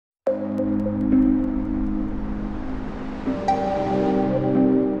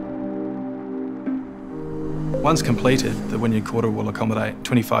Once completed, the Wynyard Quarter will accommodate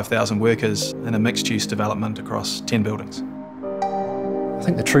 25,000 workers in a mixed-use development across 10 buildings. I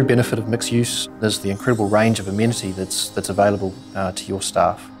think the true benefit of mixed use is the incredible range of amenity that's available to your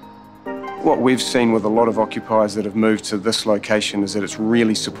staff. What we've seen with a lot of occupiers that have moved to this location is that it's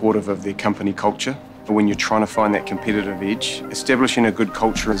really supportive of their company culture. When you're trying to find that competitive edge, establishing a good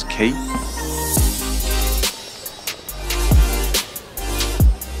culture is key.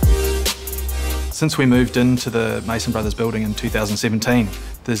 Since we moved into the Mason Brothers building in 2017,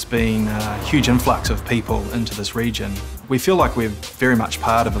 there's been a huge influx of people into this region. We feel like we're very much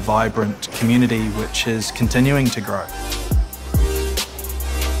part of a vibrant community which is continuing to grow.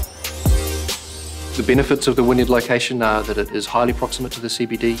 The benefits of the Wynyard location are that it is highly proximate to the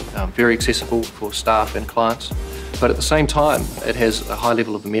CBD, very accessible for staff and clients. But at the same time, it has a high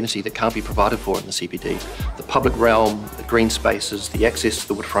level of amenity that can't be provided for in the CBD. The public realm, the green spaces, the access to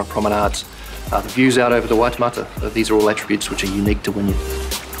the waterfront promenades, the views out over the Waitemata, these are all attributes which are unique to Wynyard.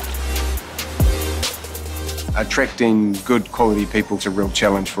 Attracting good quality people is a real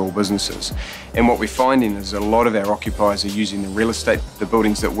challenge for all businesses. And what we're finding is a lot of our occupiers are using the real estate, the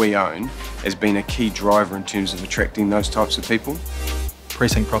buildings that we own, as being a key driver in terms of attracting those types of people.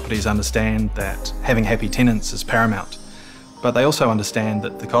 Precinct properties understand that having happy tenants is paramount, but they also understand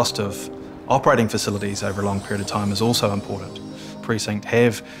that the cost of operating facilities over a long period of time is also important. Precinct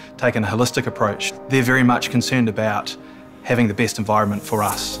have taken a holistic approach. They're very much concerned about having the best environment for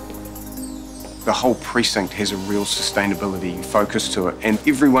us. The whole precinct has a real sustainability focus to it, and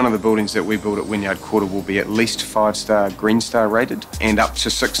every one of the buildings that we build at Wynyard Quarter will be at least 5-star Green Star rated and up to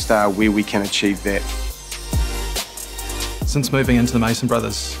 6-star where we can achieve that. Since moving into the Mason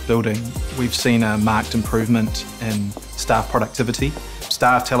Brothers building, we've seen a marked improvement in staff productivity.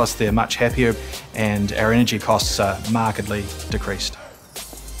 Staff tell us they're much happier and our energy costs are markedly decreased.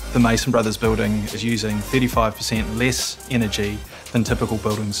 The Mason Brothers building is using 35% less energy than typical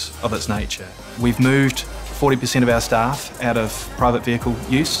buildings of its nature. We've moved 40% of our staff out of private vehicle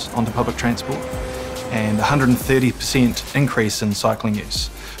use onto public transport and 130% increase in cycling use.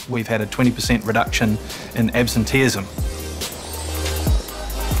 We've had a 20% reduction in absenteeism.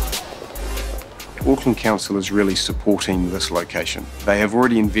 Auckland Council is really supporting this location. They have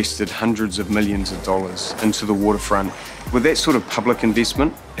already invested hundreds of millions of dollars into the waterfront. With that sort of public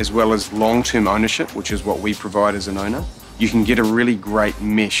investment, as well as long-term ownership, which is what we provide as an owner, you can get a really great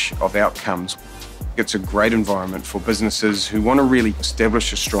mesh of outcomes. It's a great environment for businesses who want to really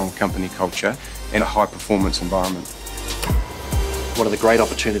establish a strong company culture and a high-performance environment. One of the great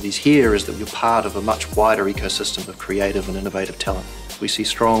opportunities here is that we're part of a much wider ecosystem of creative and innovative talent. We see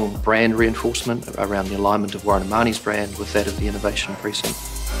strong brand reinforcement around the alignment of Warren Amani's brand with that of the Innovation Precinct.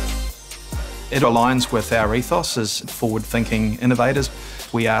 It aligns with our ethos as forward-thinking innovators.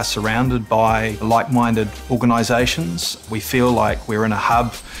 We are surrounded by like-minded organisations. We feel like we're in a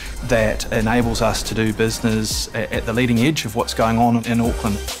hub that enables us to do business at the leading edge of what's going on in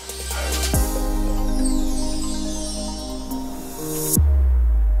Auckland.